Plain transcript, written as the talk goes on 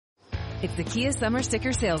It's the Kia Summer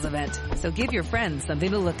Sticker Sales Event, so give your friends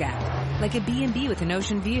something to look at, like a B&B with an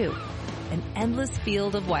ocean view, an endless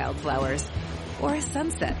field of wildflowers, or a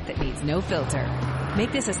sunset that needs no filter.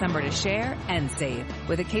 Make this a summer to share and save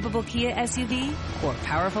with a capable Kia SUV or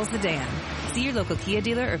powerful sedan. See your local Kia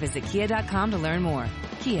dealer or visit kia.com to learn more.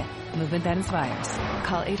 Kia, movement that inspires.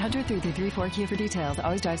 Call 800-3334-KIA for details.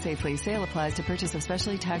 Always drive safely. Sale applies to purchase of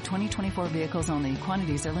specially tagged 2024 vehicles only.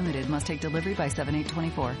 Quantities are limited. Must take delivery by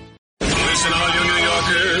 7/8/24. Listen, all you New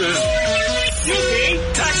Yorkers.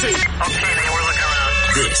 Taxi. Okay, we're looking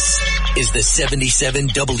around. This is the 77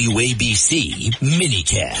 WABC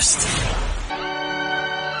minicast.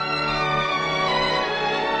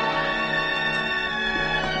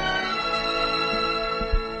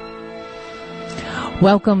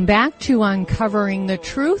 Welcome back to Uncovering the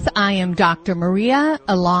Truth. I am Dr. Maria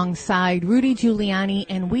alongside Rudy Giuliani,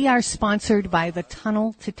 and we are sponsored by the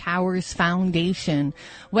Tunnel to Towers Foundation.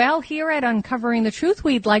 Well, here at Uncovering the Truth,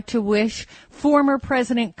 we'd like to wish former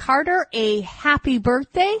President Carter a happy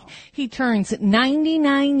birthday. He turns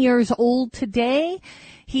 99 years old today.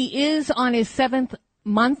 He is on his 7th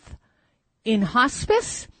month in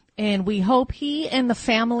hospice, and we hope he and the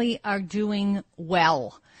family are doing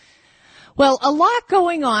well. Well, a lot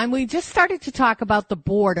going on. We just started to talk about the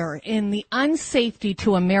border and the unsafety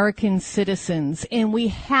to American citizens, and we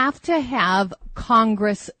have to have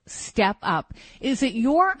Congress step up. Is it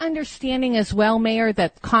your understanding as well, Mayor,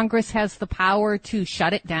 that Congress has the power to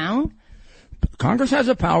shut it down? Congress has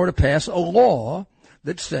the power to pass a law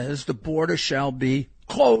that says the border shall be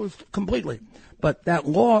closed completely. But that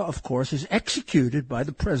law, of course, is executed by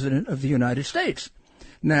the President of the United States.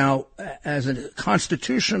 Now, as a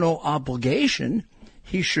constitutional obligation,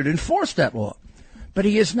 he should enforce that law. But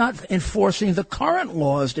he is not enforcing the current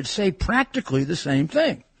laws that say practically the same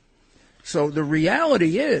thing. So the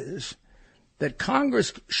reality is that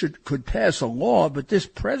Congress could pass a law, but this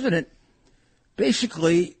president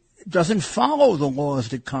basically doesn't follow the laws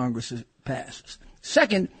that Congress passes.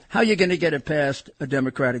 Second, how are you going to get it past a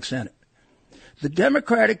Democratic Senate? The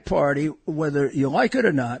Democratic Party, whether you like it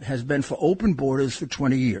or not, has been for open borders for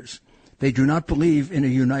 20 years. They do not believe in a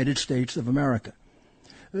United States of America.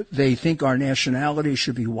 They think our nationality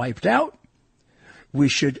should be wiped out. We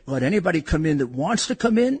should let anybody come in that wants to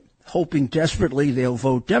come in, hoping desperately they'll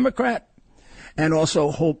vote Democrat, and also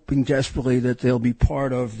hoping desperately that they'll be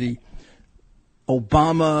part of the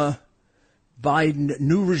Obama-Biden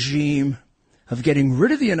new regime of getting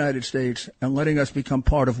rid of the United States and letting us become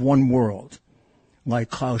part of one world.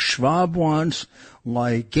 Like Klaus Schwab wants,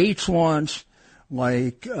 like Gates wants,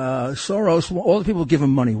 like Soros, all the people who give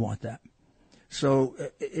him money want that. So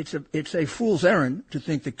it's a fool's errand to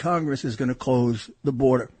think that Congress is going to close the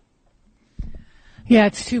border. Yeah,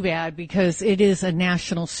 it's too bad because it is a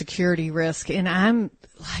national security risk, and I'm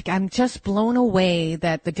just blown away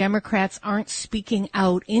that the Democrats aren't speaking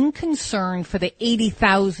out in concern for the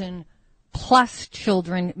 80,000 plus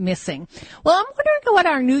children missing. Well, I'm wondering what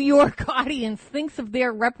our New York audience thinks of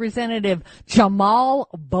their representative, Jamal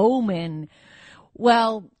Bowman.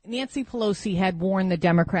 Well, Nancy Pelosi had warned the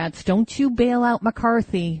Democrats, don't you bail out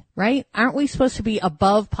McCarthy, right? Aren't we supposed to be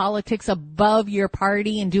above politics, above your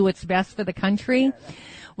party, and do what's best for the country?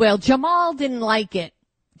 Well, Jamal didn't like it.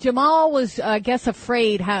 Jamal was, I guess,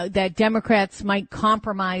 afraid that Democrats might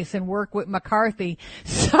compromise and work with McCarthy.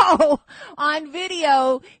 So, on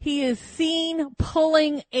video, he is seen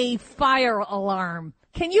pulling a fire alarm.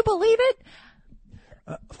 Can you believe it?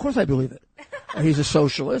 Of course I believe it. He's a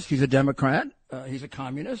socialist. He's a Democrat. He's a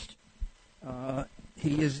communist.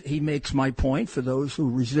 He makes my point for those who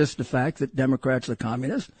resist the fact that Democrats are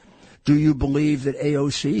communists. Do you believe that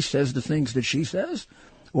AOC says the things that she says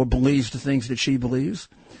or believes the things that she believes?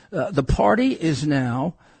 The party is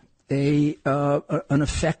now an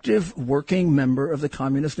effective working member of the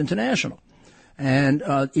Communist International. And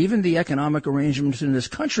even the economic arrangements in this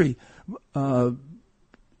country are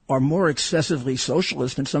more excessively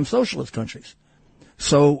socialist than some socialist countries.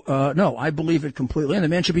 So, no, I believe it completely. And the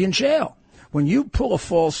man should be in jail. When you pull a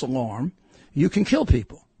false alarm, you can kill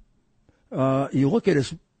people. You look at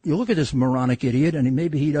this moronic idiot, and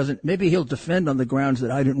maybe he'll defend on the grounds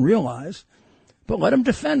that I didn't realize. But let him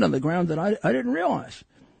defend on the ground that I didn't realize.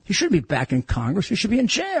 He should be back in Congress. He should be in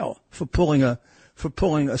jail for pulling a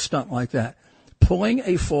stunt like that. Pulling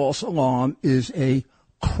a false alarm is a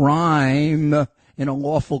crime in a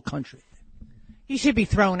lawful country. He should be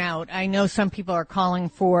thrown out. I know some people are calling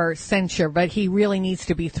for censure, but he really needs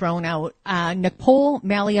to be thrown out. Nicole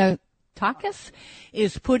Malliotakis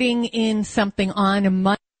is putting in something on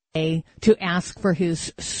Monday to ask for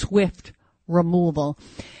his swift removal.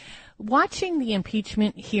 Watching the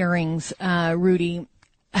impeachment hearings, Rudy,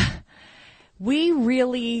 we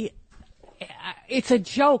really, it's a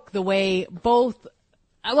joke the way both,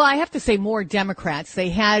 well, I have to say more Democrats, they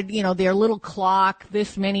had, their little clock,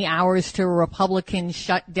 this many hours to a Republican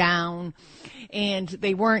shut down, and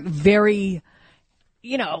they weren't very,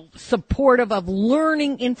 supportive of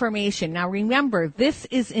learning information. Now remember, this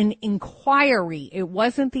is an inquiry. It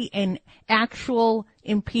wasn't an actual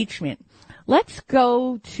impeachment. Let's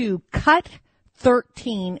go to cut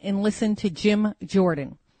 13 and listen to Jim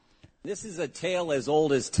Jordan. This is a tale as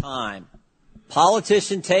old as time.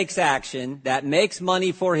 Politician takes action that makes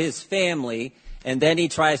money for his family, and then he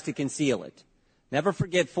tries to conceal it. Never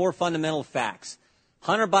forget 4 fundamental facts.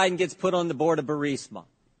 Hunter Biden gets put on the board of Burisma.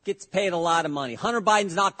 Gets paid a lot of money. Hunter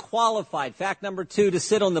Biden's not qualified, fact number 2, to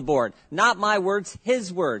sit on the board. Not my words,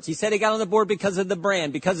 his words. He said he got on the board because of the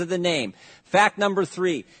brand, because of the name. Fact number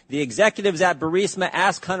 3, the executives at Burisma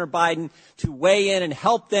asked Hunter Biden to weigh in and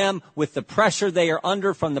help them with the pressure they are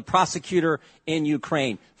under from the prosecutor in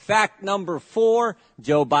Ukraine. Fact number 4,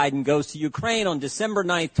 Joe Biden goes to Ukraine on December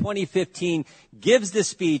 9th, 2015, gives the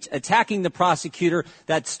speech attacking the prosecutor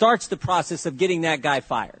that starts the process of getting that guy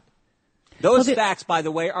fired. Those facts, by the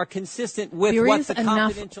way, are consistent with what the confidential... There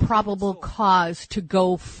is enough probable cause to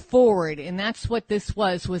go forward, and that's what this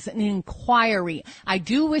was an inquiry. I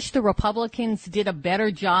do wish the Republicans did a better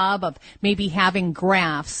job of maybe having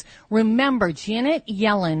graphs. Remember, Janet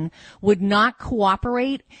Yellen would not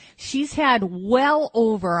cooperate. She's had well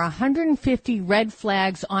over 150 red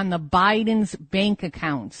flags on the Biden's bank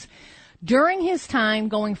accounts. During his time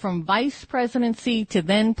going from vice presidency to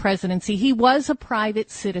then presidency, he was a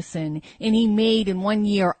private citizen, and he made in 1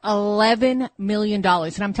 year $11 million.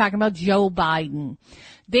 And I'm talking about Joe Biden.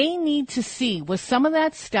 They need to see, was some of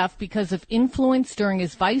that stuff because of influence during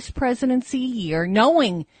his vice presidency year,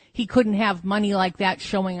 knowing he couldn't have money like that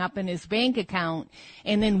showing up in his bank account,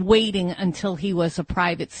 and then waiting until he was a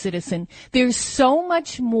private citizen. There's so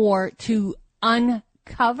much more to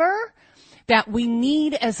uncover that we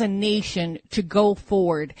need as a nation to go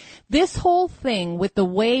forward. This whole thing with the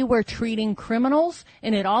way we're treating criminals,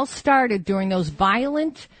 and it all started during those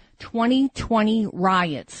violent 2020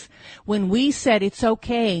 riots, when we said it's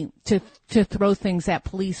okay to throw things at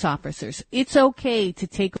police officers. It's okay to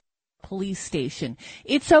take a police station.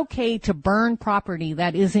 It's okay to burn property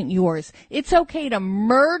that isn't yours. It's okay to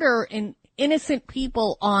murder innocent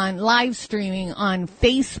people on live streaming on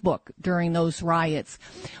Facebook during those riots.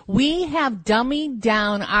 We have dummied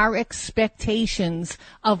down our expectations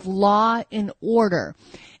of law and order.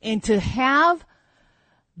 And to have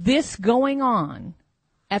this going on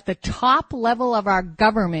at the top level of our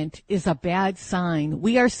government is a bad sign.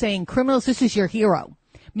 We are saying, criminals, this is your hero.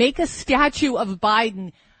 Make a statue of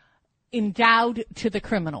Biden endowed to the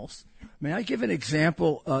criminals. May I give an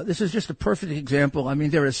example? This is just a perfect example. I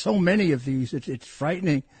mean, there are so many of these. It's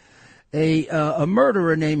frightening. A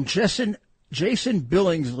murderer named Jason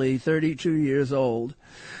Billingsley, 32 years old,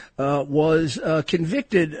 was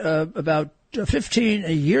convicted about 15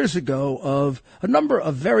 years ago of a number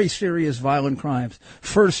of very serious violent crimes: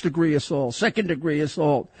 first-degree assault, second-degree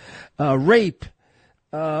assault, rape.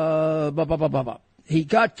 He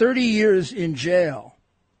got 30 years in jail.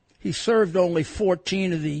 He served only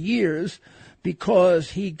 14 of the years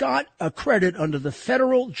because he got a credit under the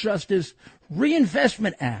Federal Justice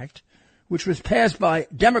Reinvestment Act, which was passed by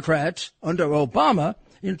Democrats under Obama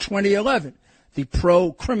in 2011, the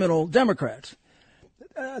pro-criminal Democrats.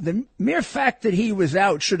 The mere fact that he was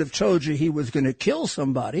out should have told you he was going to kill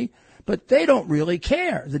somebody, but they don't really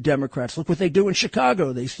care, the Democrats. Look what they do in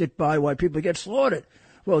Chicago. They sit by while people get slaughtered.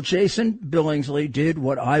 Well, Jason Billingsley did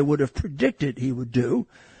what I would have predicted he would do.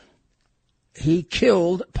 He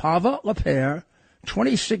killed Pava Lapierre,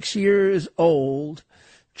 26 years old,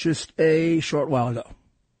 just a short while ago.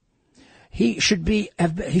 He should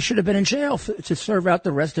have been in jail to serve out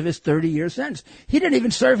the rest of his 30-year sentence. He didn't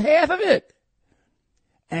even serve half of it.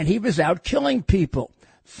 And he was out killing people.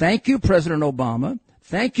 Thank you, President Obama.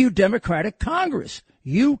 Thank you, Democratic Congress.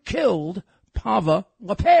 You killed Pava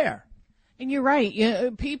Lapierre. And you're right.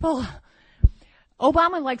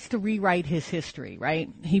 Obama likes to rewrite his history, right?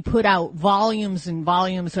 He put out volumes and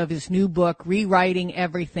volumes of his new book, rewriting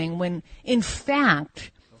everything, when in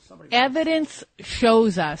fact, evidence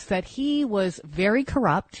shows us that he was very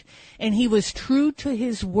corrupt, and he was true to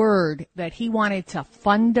his word that he wanted to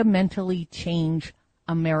fundamentally change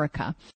America.